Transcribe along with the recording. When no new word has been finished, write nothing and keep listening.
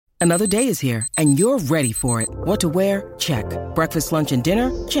Another day is here, and you're ready for it. What to wear? Check. Breakfast, lunch, and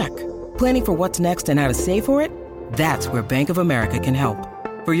dinner? Check. Planning for what's next and how to save for it? That's where Bank of America can help.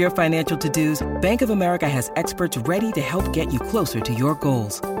 For your financial to-dos, Bank of America has experts ready to help get you closer to your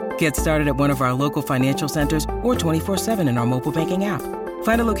goals. Get started at one of our local financial centers or 24/7 in our mobile banking app.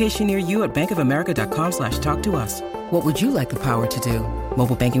 Find a location near you at bankofamerica.com/talktous. What would you like the power to do?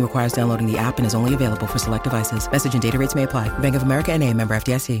 Mobile banking requires downloading the app and is only available for select devices. Message and data rates may apply. Bank of America N.A., member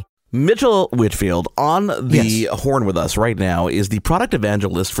FDIC. Mitchell Whitfield on the horn with us right now is the product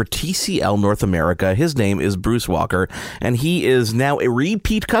evangelist for TCL North America. His name is Bruce Walker, and he is now a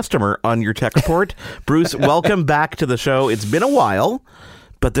repeat customer on your Tech Report. Bruce, welcome back to the show. It's been a while,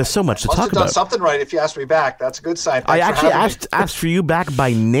 but there's so much to talk about. Done something right if you asked me back. That's a good sign. I actually asked for you back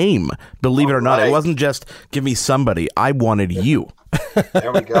by name, believe it or not. It wasn't just give me somebody. I wanted you.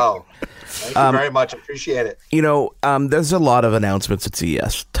 There we go. Thank you very much. I appreciate it. You know, there's a lot of announcements at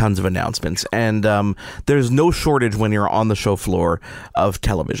CES, tons of announcements, and there's no shortage when you're on the show floor of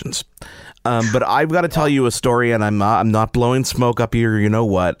televisions. But I've got to tell you a story, and I'm not blowing smoke up here. You know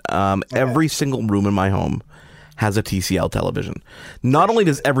what? Every single room in my home has a TCL television. Not only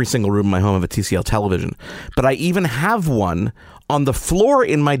does every single room in my home have a TCL television, but I even have one on the floor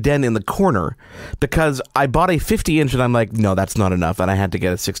in my den in the corner because I bought a 50-inch and I'm like, no, that's not enough. And I had to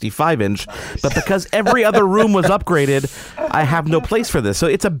get a 65-inch. But because every other room was upgraded, I have no place for this. So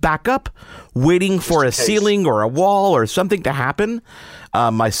it's a backup waiting for a ceiling or a wall or something to happen.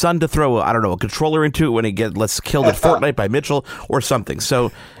 My son to throw, a controller into it when he gets killed at Fortnite by Mitchell or something.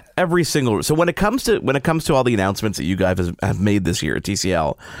 So when it comes to all the announcements that you guys have made this year at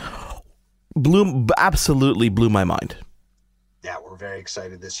TCL, absolutely blew my mind. Yeah, we're very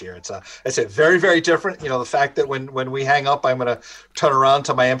excited this year. It's a very, very different. You know, the fact that when we hang up, I'm going to turn around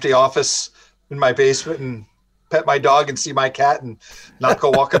to my empty office in my basement and pet my dog and see my cat and not go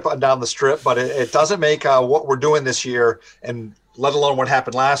walk up and down the strip. But it doesn't make what we're doing this year, and let alone what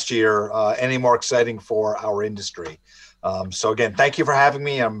happened last year, any more exciting for our industry. So again, thank you for having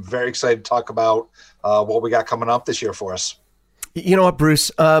me. I'm very excited to talk about what we got coming up this year for us. You know what,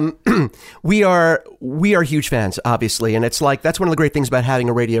 Bruce? We are huge fans, obviously, and it's like that's one of the great things about having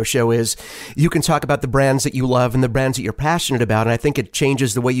a radio show is you can talk about the brands that you love and the brands that you're passionate about, and I think it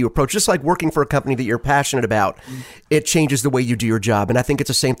changes the way you approach. Just like working for a company that you're passionate about, it changes the way you do your job, and I think it's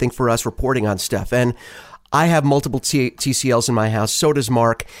the same thing for us reporting on stuff. And I have multiple TCLs in my house. So does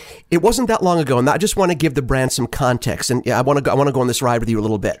Mark. It wasn't that long ago, and I just want to give the brand some context, and I want to go on this ride with you a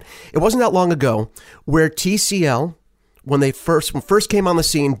little bit. It wasn't that long ago where TCL, when they first came on the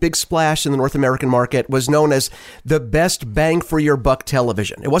scene, big splash in the North American market, was known as the best bang for your buck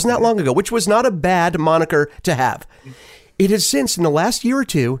television. It wasn't that long ago, which was not a bad moniker to have. It has since, in the last year or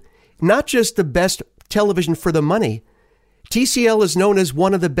two, not just the best television for the money, TCL is known as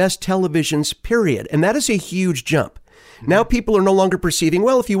one of the best televisions, period. And that is a huge jump. Now people are no longer perceiving,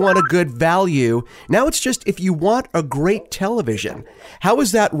 well, if you want a good value, now it's just if you want a great television. How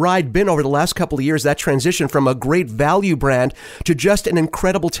has that ride been over the last couple of years, that transition from a great value brand to just an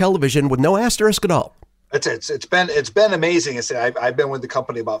incredible television with no asterisk at all? It's been amazing. I've been with the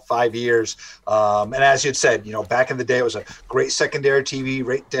company about 5 years, and as you'd said, you know, back in the day, it was a great secondary TV,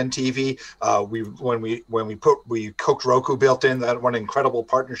 rate den TV. We cooked Roku built in. That one incredible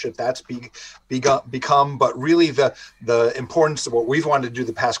partnership that's become. But really, the importance of what we've wanted to do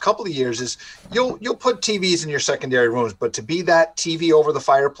the past couple of years is you'll put TVs in your secondary rooms, but to be that TV over the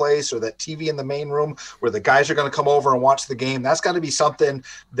fireplace or that TV in the main room where the guys are going to come over and watch the game, that's got to be something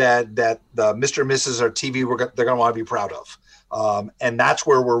that the Mr. and Mrs. or TV they're going to want to be proud of. And that's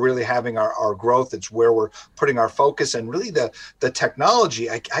where we're really having our growth. It's where we're putting our focus, and really the technology.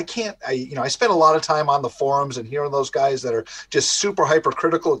 I spend a lot of time on the forums and hearing those guys that are just super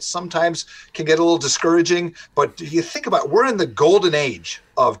hypercritical. It sometimes can get a little discouraging, but you think about, we're in the golden age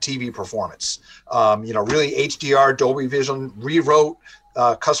of TV performance. Really HDR, Dolby Vision rewrote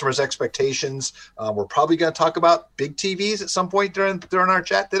customers' expectations. We're probably going to talk about big TVs at some point during our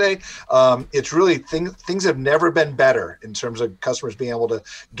chat today. It's really things have never been better in terms of customers being able to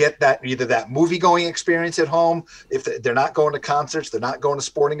get either that movie going experience at home. If they're not going to concerts, they're not going to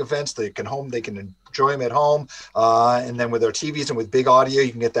sporting events, they can enjoy them at home. And then with our TVs and with big audio,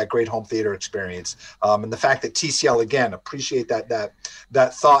 you can get that great home theater experience. And the fact that TCL, again, appreciate that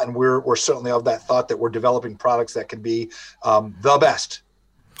thought. And we're certainly of that thought that we're developing products that can be the best.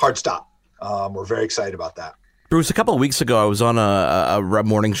 Hard stop. We're very excited about that. Bruce, a couple of weeks ago, I was on a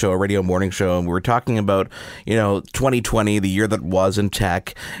morning show, a radio morning show, and we were talking about, 2020, the year that was in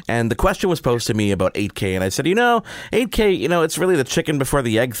tech, and the question was posed to me about 8K, and I said, 8K, it's really the chicken before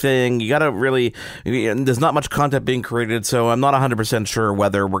the egg thing. You got to really, there's not much content being created, so I'm not 100% sure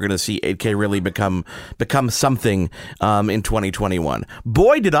whether we're going to see 8K really become something in 2021.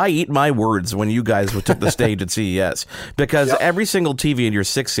 Boy, did I eat my words when you guys took the stage at CES, because every single TV in your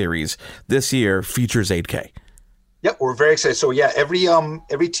 6 series this year features 8K. Yep, we're very excited. So every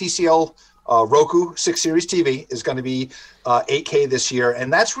TCL Roku 6 Series TV is going to be 8K this year,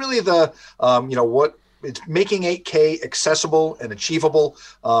 and that's really the what it's making 8K accessible and achievable.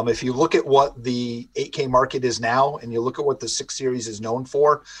 If you look at what the 8K market is now, and you look at what the 6 Series is known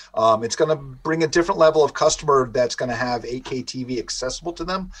for, it's going to bring a different level of customer that's going to have 8K TV accessible to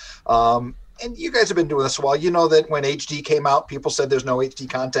them. And you guys have been doing this a while. You know that when HD came out, people said there's no HD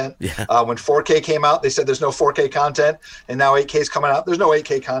content. Yeah. When 4K came out, they said there's no 4K content. And now 8K is coming out. There's no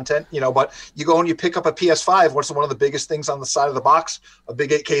 8K content, but you go and you pick up a PS5. What's one of the biggest things on the side of the box? A big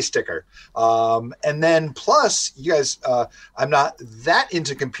 8K sticker. And then plus, you guys, I'm not that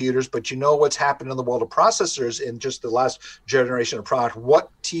into computers, but you know what's happened in the world of processors in just the last generation of product. What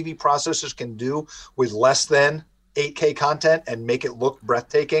TV processors can do with less than 8K content and make it look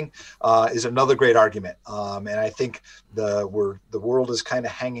breathtaking is another great argument. And I think the world is kind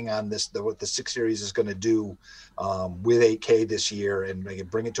of hanging on this, what the 6 Series is going to do with 8K this year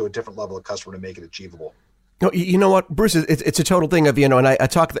and bring it to a different level of customer to make it achievable. No, you know what, Bruce? It's a total thing of and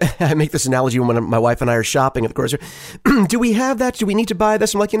I make this analogy when my wife and I are shopping at the grocery. Do we have that? Do we need to buy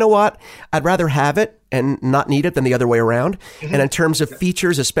this? I'm like, you know what? I'd rather have it and not need it than the other way around. Mm-hmm. And in terms of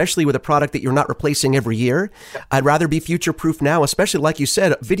features, especially with a product that you're not replacing every year, I'd rather be future-proof now, especially like you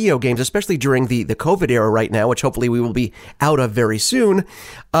said, video games, especially during the COVID era right now, which hopefully we will be out of very soon.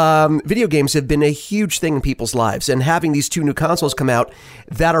 Video games have been a huge thing in people's lives. And having these 2 new consoles come out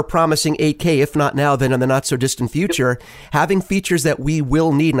that are promising 8K, if not now, then in the not so distant future, having features that we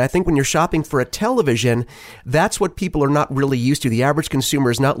will need. And I think when you're shopping for a television, that's what people are not really used to. The average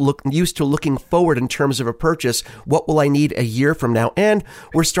consumer is not used to looking forward in terms of a purchase. What will I need a year from now? And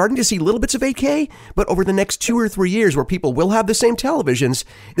we're starting to see little bits of 8K, but over the next 2 or 3 years where people will have the same televisions,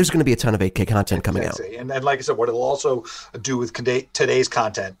 there's going to be a ton of 8K content coming out. And like I said, what it'll also do with today's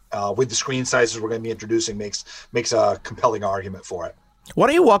content, with the screen sizes we're going to be introducing, makes a compelling argument for it. Why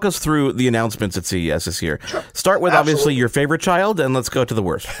don't you walk us through the announcements at CES this year? Sure. Start with obviously your favorite child, and let's go to the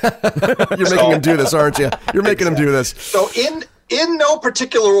worst. You're making him do this, aren't you? You're making him do this. So in no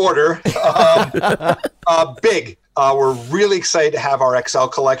particular order, big. We're really excited to have our XL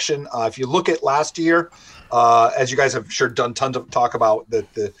collection. If you look at last year, as you guys have sure done tons of talk about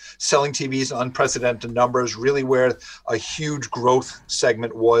the selling TVs, unprecedented numbers, really where a huge growth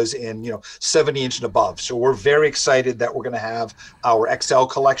segment was in 70-inch and above. So we're very excited that we're going to have our XL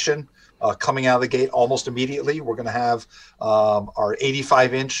collection coming out of the gate almost immediately. We're going to have our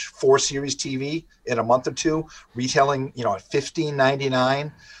 85-inch 4 Series TV in a month or two, retailing at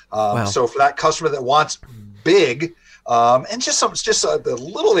 $15.99. Wow. So for that customer that wants big. And just a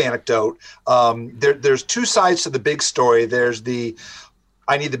little anecdote. There's 2 sides to the big story. There's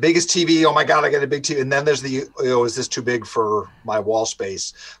I need the biggest TV. Oh my God, I got a big TV. And then there's is this too big for my wall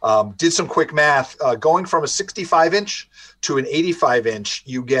space? Did some quick math. Going from a 65-inch to an 85-inch,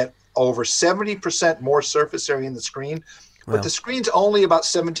 you get over 70% more surface area in the screen, but the screen's only about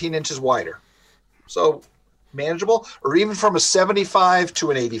 17 inches wider. So manageable. Or even from a 75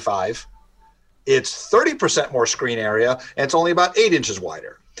 to an 85. It's 30% more screen area, and it's only about 8 inches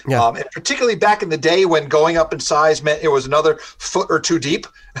wider. Yeah. And particularly back in the day when going up in size meant it was another foot or 2 deep,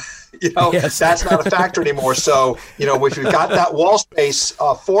 yes. That's not a factor anymore. So, if you've got that wall space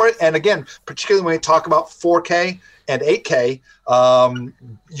for it, and again, particularly when we talk about 4K and 8K,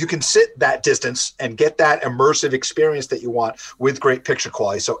 you can sit that distance and get that immersive experience that you want with great picture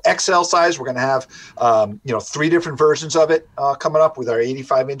quality. So XL size, we're going to have, 3 different versions of it coming up with our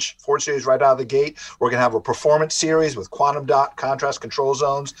 85-inch 4 Series right out of the gate. We're going to have a performance series with quantum dot contrast control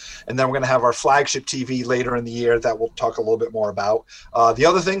zones. And then we're going to have our flagship TV later in the year that we'll talk a little bit more about. The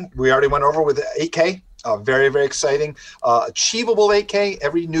other thing we already went over with 8K, very, very exciting. Achievable 8K,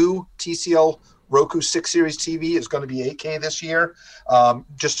 every new TCL Roku 6 Series TV is going to be 8K this year.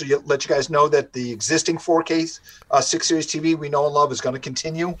 Just to let you guys know that the existing 4K 6 Series TV we know and love is going to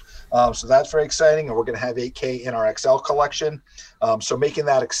continue. So that's very exciting. And we're going to have 8K in our XL collection. So making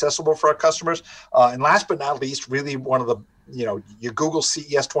that accessible for our customers. And last but not least, really one of the, you Google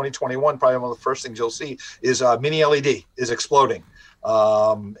CES 2021, probably one of the first things you'll see is mini LED is exploding.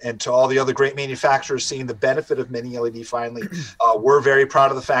 And to all the other great manufacturers seeing the benefit of mini LED finally, we're very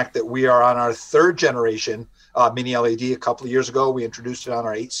proud of the fact that we are on our 3rd generation mini LED a couple of years ago. We introduced it on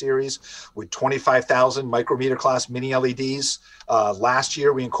our 8 series with 25,000 micrometer class mini LEDs. Last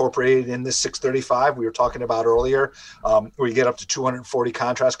year, we incorporated in this 635 we were talking about earlier, where you get up to 240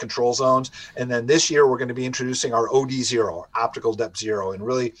 contrast control zones. And then this year, we're going to be introducing our OD0, or optical depth 0. And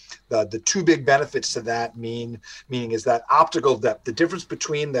really, the two big benefits to that meaning is that optical depth, the difference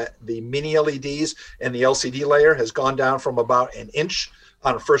between the mini LEDs and the LCD layer has gone down from about an inch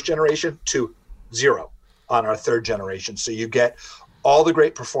on our first generation to 0 on our third generation. So you get all the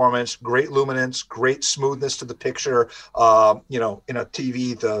great performance, great luminance, great smoothness to the picture. In a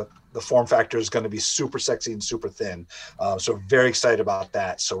TV, the form factor is going to be super sexy and super thin. So very excited about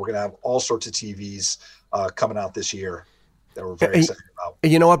that. So we're going to have all sorts of TVs coming out this year that we're very excited about.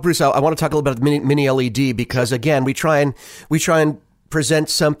 You know what, Bruce? I want to talk a little bit about mini LED because again, we try and present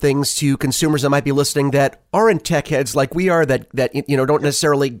some things to consumers that might be listening that aren't tech heads like we are, that don't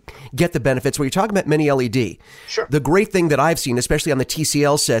necessarily get the benefits. When you're talking about mini LED, sure. The great thing that I've seen, especially on the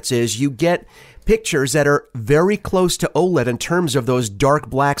TCL sets, is you get pictures that are very close to OLED in terms of those dark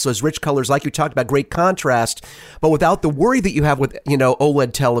blacks, those rich colors, like you talked about, great contrast, but without the worry that you have with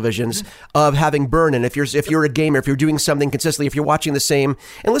OLED televisions of having burn-in. If you're a gamer, if you're doing something consistently, if you're watching the same,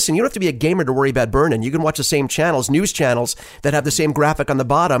 and listen, you don't have to be a gamer to worry about burn-in. You can watch the same channels, news channels that have the same graphic on the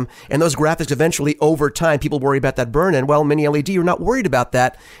bottom, and those graphics eventually over time people worry about that burn-in. Well, mini LED, you're not worried about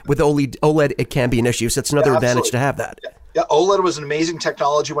that. With OLED, it can be an issue. So it's another advantage to have that. Yeah, OLED was an amazing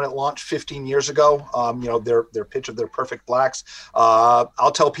technology when it launched 15 years ago. Their pitch of their perfect blacks.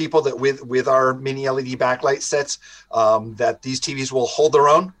 I'll tell people that with our mini LED backlight sets, that these TVs will hold their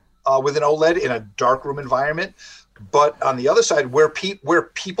own with an OLED in a dark room environment. But on the other side, where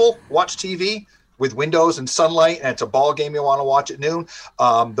people watch TV with windows and sunlight, and it's a ball game you want to watch at noon,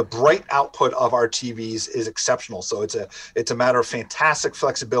 the bright output of our TVs is exceptional. So it's a matter of fantastic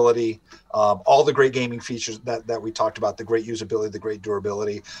flexibility, all the great gaming features that we talked about, the great usability, the great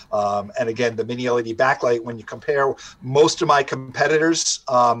durability. And again, the mini LED backlight, when you compare, most of my competitors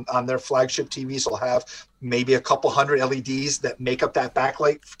on their flagship TVs will have maybe a couple hundred LEDs that make up that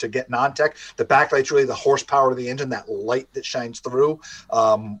backlight to get non-tech. The backlight's really the horsepower of the engine, that light that shines through,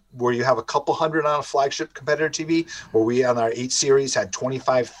 where you have a couple hundred on a flagship competitor TV, where we on our 8 series had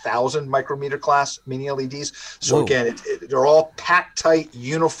 25,000 micrometer class mini LEDs. So Whoa. Again, they're all packed tight,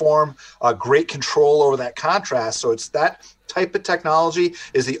 uniform, great control over that contrast. So it's that type of technology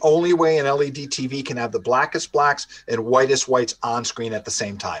is the only way an LED TV can have the blackest blacks and whitest whites on screen at the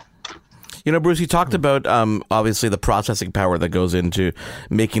same time. Bruce, you talked about obviously the processing power that goes into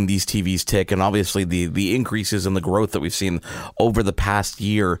making these TVs tick, and obviously the increases in the growth that we've seen over the past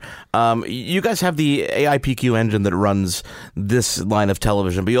year. You guys have the AIPQ engine that runs this line of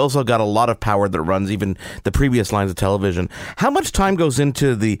television, but you also got a lot of power that runs even the previous lines of television. How much time goes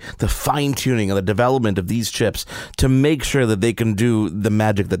into the fine-tuning and the development of these chips to make sure that they can do the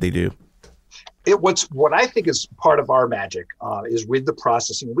magic that they do? What I think is part of our magic is with the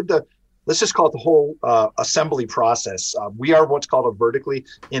processing, let's just call it the whole assembly process. We are what's called a vertically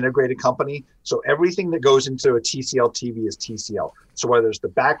integrated company. So everything that goes into a TCL TV is TCL. So whether it's the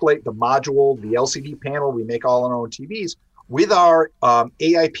backlight, the module, the LCD panel, we make all our own TVs. With our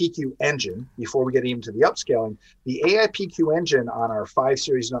AIPQ engine, before we get even to the upscaling, the AIPQ engine on our 5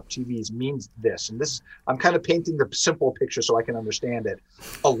 series and up TVs means this. And I'm kind of painting the simple picture so I can understand it.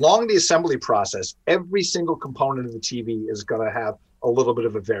 Along the assembly process, every single component of the TV is going to have a little bit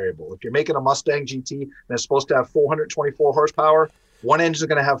of a variable. If you're making a Mustang GT and it's supposed to have 424 horsepower, one engine is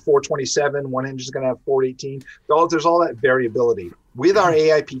going to have 427, one engine is going to have 418. There's all that variability. With our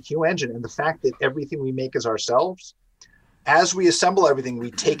AIPQ engine and the fact that everything we make is ourselves, as we assemble everything,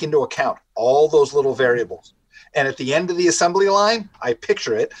 we take into account all those little variables. And at the end of the assembly line, I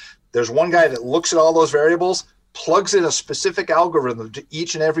picture it, there's one guy that looks at all those variables, plugs in a specific algorithm to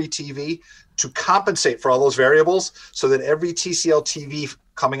each and every TV to compensate for all those variables so that every TCL TV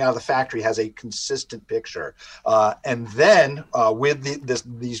coming out of the factory has a consistent picture. And then with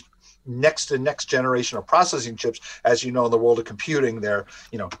these next generation of processing chips, as you know, in the world of computing, they're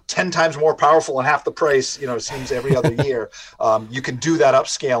 10 times more powerful and half the price, it seems every other year. You can do that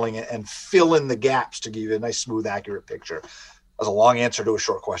upscaling and fill in the gaps to give you a nice, smooth, accurate picture. That was a long answer to a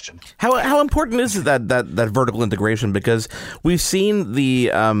short question. How important is that vertical integration? Because we've seen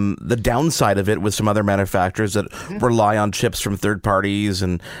the downside of it with some other manufacturers that rely on chips from third parties,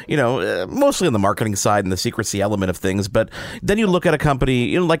 and mostly on the marketing side and the secrecy element of things. But then you look at a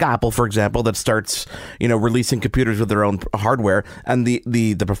company like Apple, for example, that starts releasing computers with their own hardware, and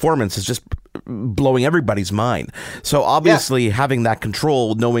the performance is just blowing everybody's mind. So obviously having that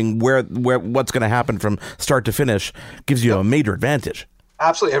control, knowing where what's going to happen from start to finish, gives you a major advantage.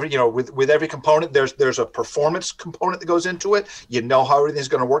 Absolutely. With every component, there's a performance component that goes into it. You know how everything's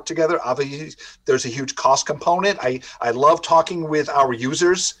going to work together. Obviously, there's a huge cost component. I love talking with our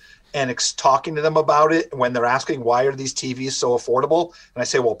users and talking to them about it when they're asking, why are these TVs so affordable? And I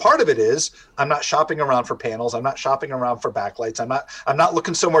say, well, part of it is I'm not shopping around for panels. I'm not shopping around for backlights. I'm not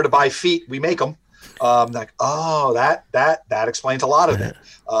looking somewhere to buy feet. We make them. That explains a lot of it.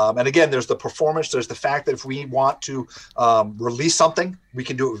 And again, there's the performance. There's the fact that if we want to release something, we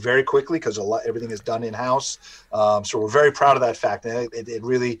can do it very quickly because everything is done in-house. So we're very proud of that fact. And it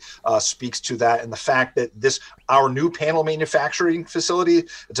really speaks to that. And the fact that our new panel manufacturing facility,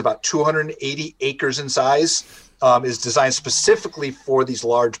 it's about 280 acres in size, is designed specifically for these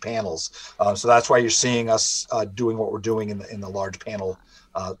large panels. So that's why you're seeing us doing what we're doing in the large panel,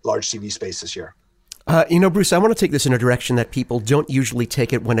 large TV space this year. Bruce, I want to take this in a direction that people don't usually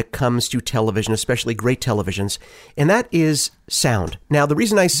take it when it comes to television, especially great televisions, and that is sound. Now, the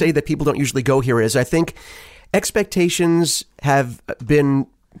reason I say that people don't usually go here is I think expectations have been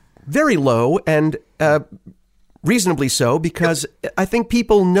very low and reasonably so, because I think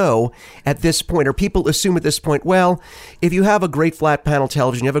people know at this point, or people assume at this point, well, if you have a great flat panel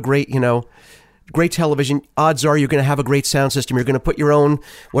television, you have a great, great television, odds are you're going to have a great sound system. You're going to put your own,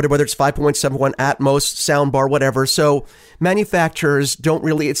 whether it's 5.71 Atmos, soundbar, whatever. So manufacturers don't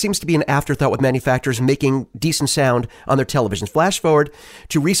really, it seems to be an afterthought with manufacturers making decent sound on their televisions. Flash forward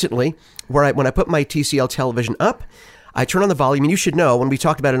to recently, when I put my TCL television up, I turn on the volume, and you should know, when we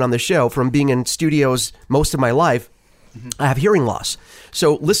talked about it on the show, from being in studios most of my life, I have hearing loss.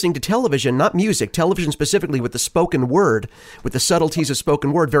 So listening to television, not music, television specifically with the spoken word, with the subtleties of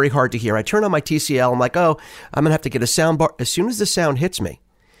spoken word, very hard to hear. I turn on my TCL. I'm like, I'm going to have to get a sound bar. As soon as the sound hits me,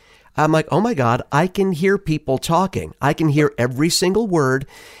 I'm like, oh my God, I can hear people talking. I can hear every single word.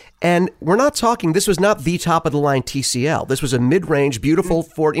 And we're not talking, this was not the top of the line TCL. This was a mid-range, beautiful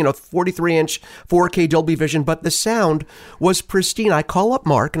 43-inch 4K Dolby Vision, but the sound was pristine. I call up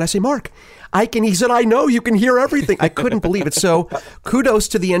Mark and I say, Mark, he said, I know you can hear everything. I couldn't believe it. So kudos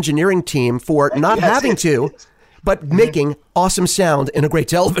to the engineering team for not having to, but making awesome sound in a great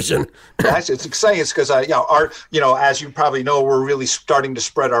television. It's exciting. It's because, as you probably know, we're really starting to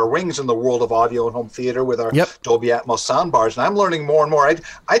spread our wings in the world of audio and home theater with our Dolby Atmos soundbars. And I'm learning more and more.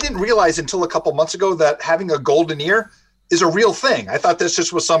 I didn't realize until a couple months ago that having a golden ear is a real thing. I thought this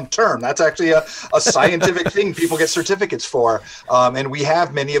just was some term. That's actually a scientific thing people get certificates for. And we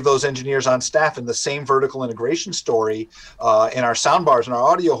have many of those engineers on staff, and the same vertical integration story in our soundbars and our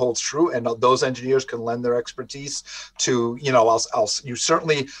audio holds true. And those engineers can lend their expertise to, you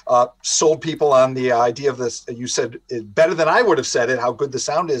certainly sold people on the idea of this. You said it better than I would have said it, how good the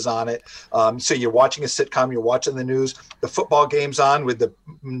sound is on it. So you're watching a sitcom, you're watching the news, the football game's on with the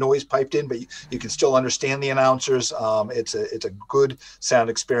noise piped in, but you can still understand the announcers. It's a good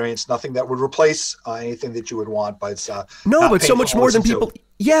sound experience. Nothing that would replace anything that you would want, but it's but so much more than people.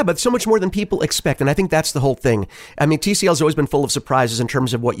 Yeah, but so much more than people expect. And I think that's the whole thing. I mean, TCL's always been full of surprises in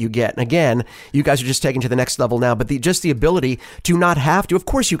terms of what you get. And again, you guys are just taking to the next level now. But just the ability to not have to, of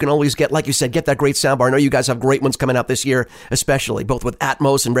course, you can always get, like you said, get that great soundbar. I know you guys have great ones coming out this year, especially, both with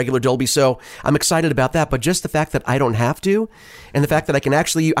Atmos and regular Dolby. So I'm excited about that. But just the fact that I don't have to, and the fact that I can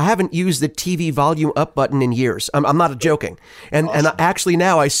actually, I haven't used the TV volume up button in years. I'm not joking. And awesome. And actually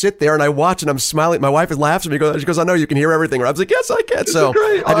now I sit there and I watch and I'm smiling. My wife laughs at me. She goes, I know you can hear everything. I was like, yes, I can. So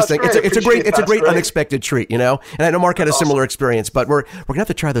I just think it's a great unexpected treat, And I know Mark had a similar experience, but we're gonna have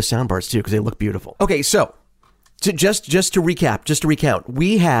to try those sound bars too because they look beautiful. Okay, so just to recount,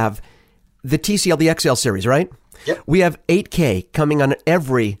 we have the TCL, the XL series, right? Yep. We have 8K coming on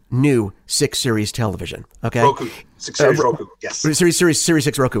every new 6 series television. Okay. Roku. 6 series Roku. Yes. Series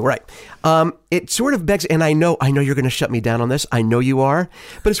 6 Roku. Right. It sort of begs, and I know you're going to shut me down on this. I know you are,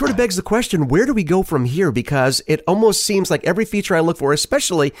 but it sort of begs the question: where do we go from here? Because it almost seems like every feature I look for,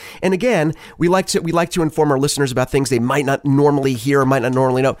 especially, and again, we like to inform our listeners about things they might not normally hear, might not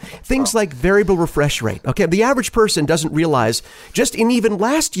normally know. Things like variable refresh rate. Okay, the average person doesn't realize just in even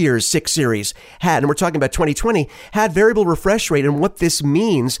last year's 6 series had, and we're talking about 2020, had variable refresh rate, and what this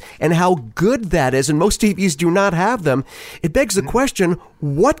means and how good that is. And most TVs do not have them. It begs the question,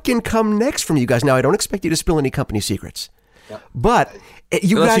 what can come next from you guys? Now, I don't expect you to spill any company secrets, but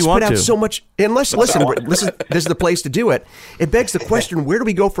you guys put out so much. Unless, listen, this is the place to do it. It begs the question, where do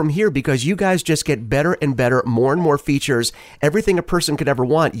we go from here? Because you guys just get better and better, more and more features, everything a person could ever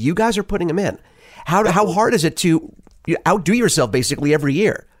want. You guys are putting them in. How hard is it to outdo yourself basically every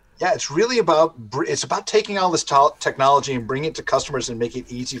year? Yeah, it's really about taking all this technology and bringing it to customers and make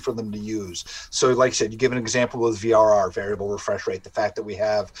it easy for them to use. So like I said, you give an example with VRR, variable refresh rate, the fact that we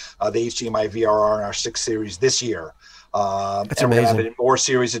have the HDMI VRR in our 6 series this year. That's and amazing. we're going to have it in more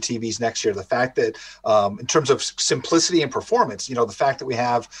series of TVs next year. The fact that in terms of simplicity and performance, the fact that we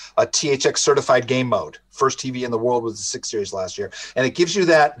have a THX certified game mode, first TV in the world was the 6 series last year. And it gives you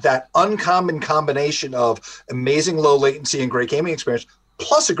that uncommon combination of amazing low latency and great gaming experience,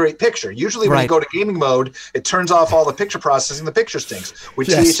 plus a great picture. Usually when you go to gaming mode, it turns off all the picture processing, the picture stinks. With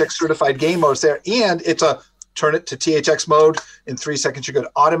THX certified game modes there, and it's a turn it to THX mode, in 3 seconds you're good.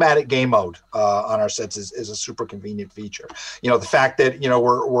 Automatic game mode on our sets is a super convenient feature. The fact that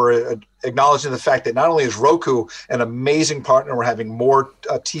we're acknowledging the fact that not only is Roku an amazing partner, we're having more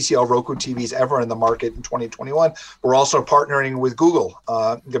TCL Roku TVs ever in the market in 2021. We're also partnering with Google.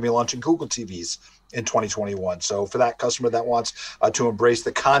 Going to be launching Google TVs in 2021. So for that customer that wants to embrace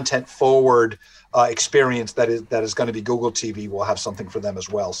the content forward experience that is going to be Google TV, we'll have something for them as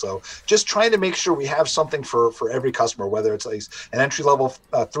well. So just trying to make sure we have something for every customer, whether it's like an entry-level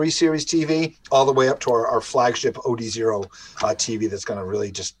 3 series TV all the way up to our flagship OD0 TV that's going to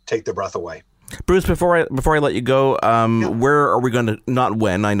really just take the breath away. Bruce, before I let you go, where are we going to, not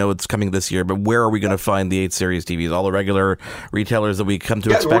when, I know it's coming this year, but where are we going to find the 8 series TVs? All the regular retailers that we come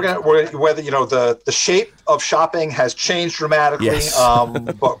to expect? Whether the shape of shopping has changed dramatically, yes.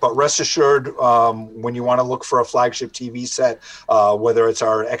 but rest assured, when you want to look for a flagship TV set, whether it's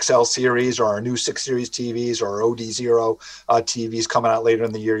our XL series or our new 6 series TVs or our OD0 TVs coming out later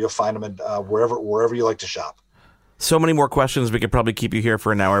in the year, you'll find them wherever you like to shop. So many more questions. We could probably keep you here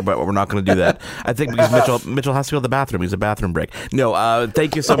for an hour, but we're not going to do that. I think because Mitchell has to go to the bathroom. He's a bathroom break. No,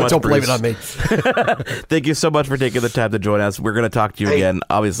 thank you so much, Don't Bruce. blame it on me. Thank you so much for taking the time to join us. We're going to talk to you again,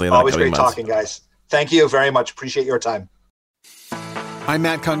 obviously. Always great talking, guys. Thank you very much. Appreciate your time. I'm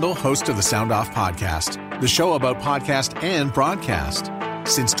Matt Kundle, host of the Sound Off Podcast, the show about podcast and broadcast.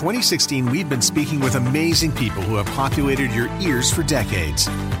 Since 2016, we've been speaking with amazing people who have populated your ears for decades.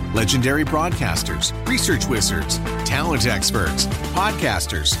 Legendary broadcasters, research wizards, talent experts,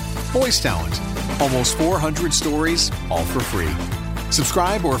 podcasters, voice talent. Almost 400 stories, all for free.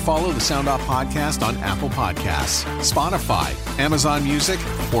 Subscribe or follow the Sound Off Podcast on Apple Podcasts, Spotify, Amazon Music,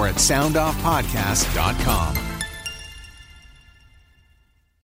 or at soundoffpodcast.com.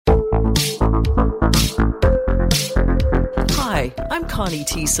 Hi, I'm Connie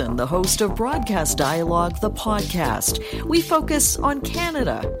Thiessen, the host of Broadcast Dialogue, the podcast. We focus on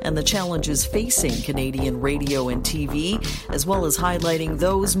Canada and the challenges facing Canadian radio and TV, as well as highlighting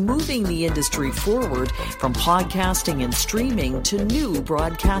those moving the industry forward from podcasting and streaming to new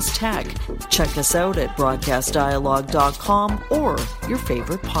broadcast tech. Check us out at broadcastdialogue.com or your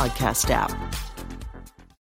favorite podcast app.